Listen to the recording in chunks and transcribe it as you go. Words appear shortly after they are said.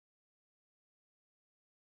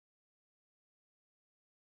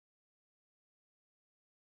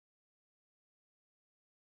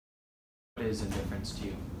What is indifference to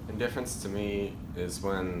you? Indifference to me is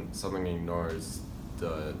when someone ignores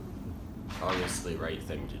the obviously right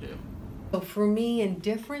thing to do. So for me,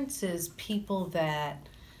 indifference is people that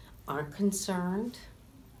aren't concerned,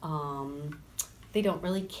 they don't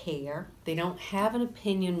really care, they don't have an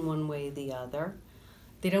opinion one way or the other,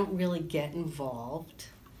 they don't really get involved,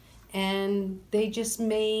 and they just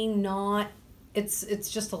may not, it's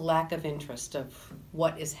just a lack of interest of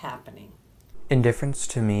what is happening. Indifference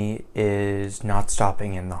to me is not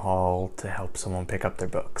stopping in the hall to help someone pick up their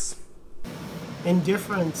books.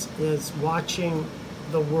 Indifference is watching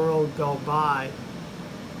the world go by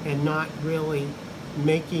and not really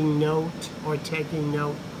making note or taking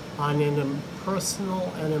note on a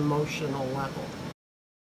personal and emotional level.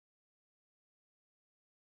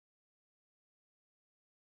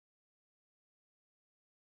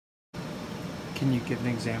 Can you give an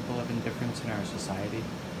example of indifference in our society?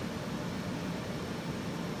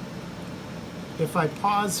 If I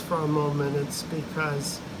pause for a moment, it's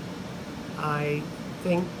because I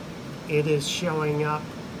think it is showing up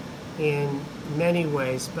in many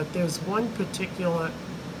ways, but there's one particular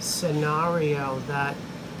scenario that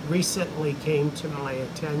recently came to my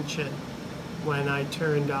attention when I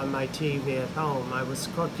turned on my TV at home. I was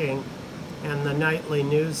cooking and the nightly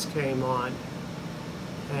news came on,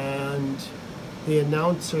 and the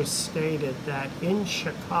announcer stated that in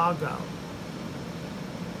Chicago,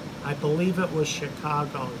 I believe it was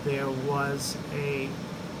Chicago, there was a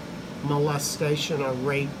molestation or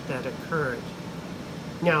rape that occurred.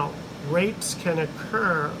 Now, rapes can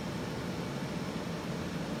occur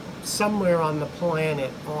somewhere on the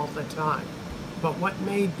planet all the time. But what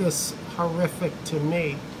made this horrific to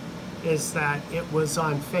me is that it was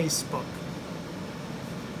on Facebook,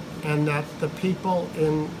 and that the people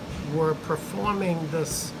were performing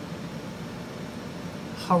this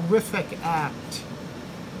horrific act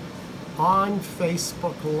on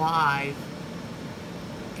Facebook Live,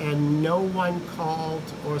 and no one called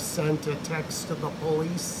or sent a text to the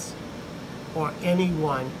police or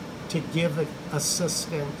anyone to give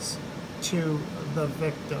assistance to the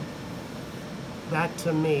victim. That,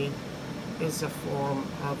 to me, is a form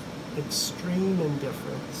of extreme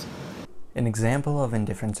indifference. An example of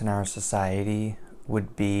indifference in our society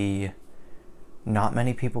would be not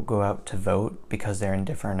many people go out to vote because they're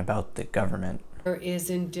indifferent about the government. There is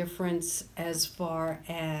indifference as far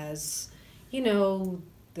as,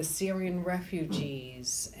 the Syrian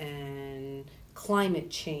refugees and climate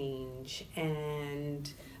change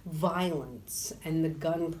and violence and the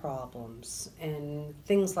gun problems and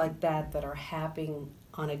things like that that are happening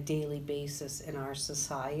on a daily basis in our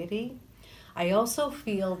society. I also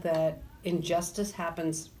feel that injustice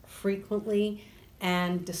happens frequently,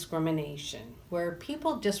 and discrimination, where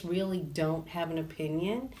people just really don't have an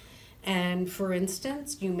opinion. And for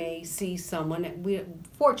instance, you may see someone,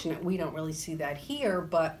 fortunate we don't really see that here,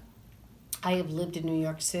 but I have lived in New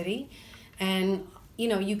York City, and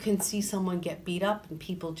you can see someone get beat up and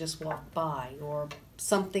people just walk by, or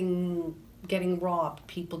something getting robbed,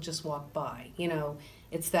 people just walk by.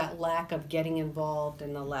 It's that lack of getting involved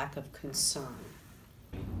and the lack of concern.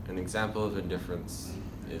 An example of indifference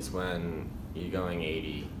is when you're going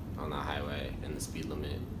 80 on the highway and the speed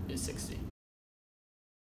limit is 60.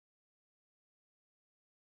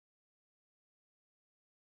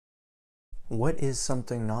 What is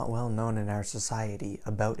something not well known in our society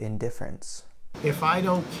about indifference? If I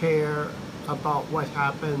don't care about what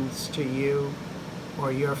happens to you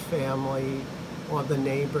or your family or the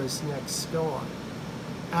neighbors next door,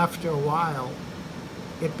 after a while,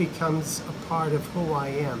 it becomes a part of who I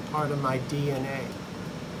am, part of my DNA.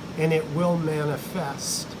 And it will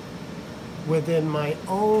manifest within my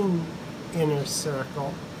own inner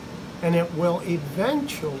circle, and it will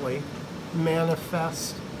eventually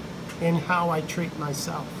manifest in how I treat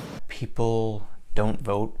myself. People don't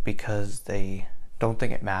vote because they don't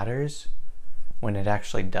think it matters, when it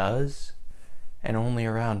actually does, and only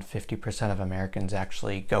around 50% of Americans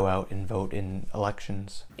actually go out and vote in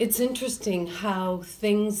elections. It's interesting how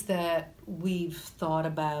things that we've thought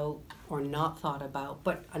about or not thought about,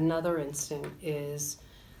 but another instant is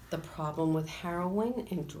the problem with heroin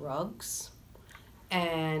and drugs.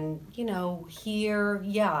 And, here,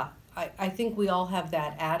 I think we all have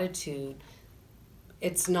that attitude.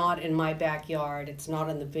 It's not in my backyard, it's not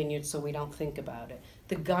in the vineyard, so we don't think about it.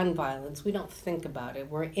 The gun violence, we don't think about it.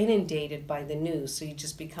 We're inundated by the news, so you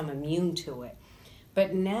just become immune to it.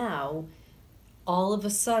 But now, all of a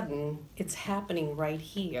sudden, it's happening right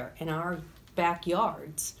here in our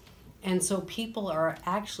backyards. And so people are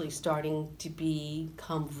actually starting to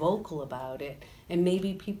become vocal about it. And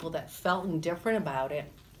maybe people that felt indifferent about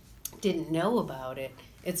it didn't know about it,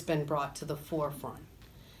 it's been brought to the forefront.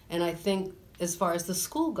 And I think as far as the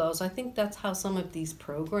school goes, I think that's how some of these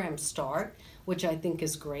programs start, which I think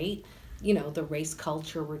is great. You know, the race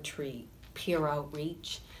culture retreat, peer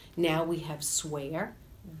outreach. Now we have SWARE.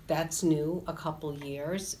 That's new, a couple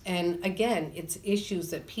years. And again, it's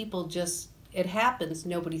issues that people just, it happens,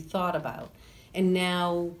 nobody thought about. And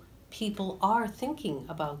now people are thinking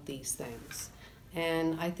about these things.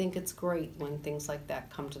 And I think it's great when things like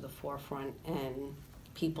that come to the forefront and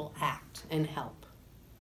people act and help.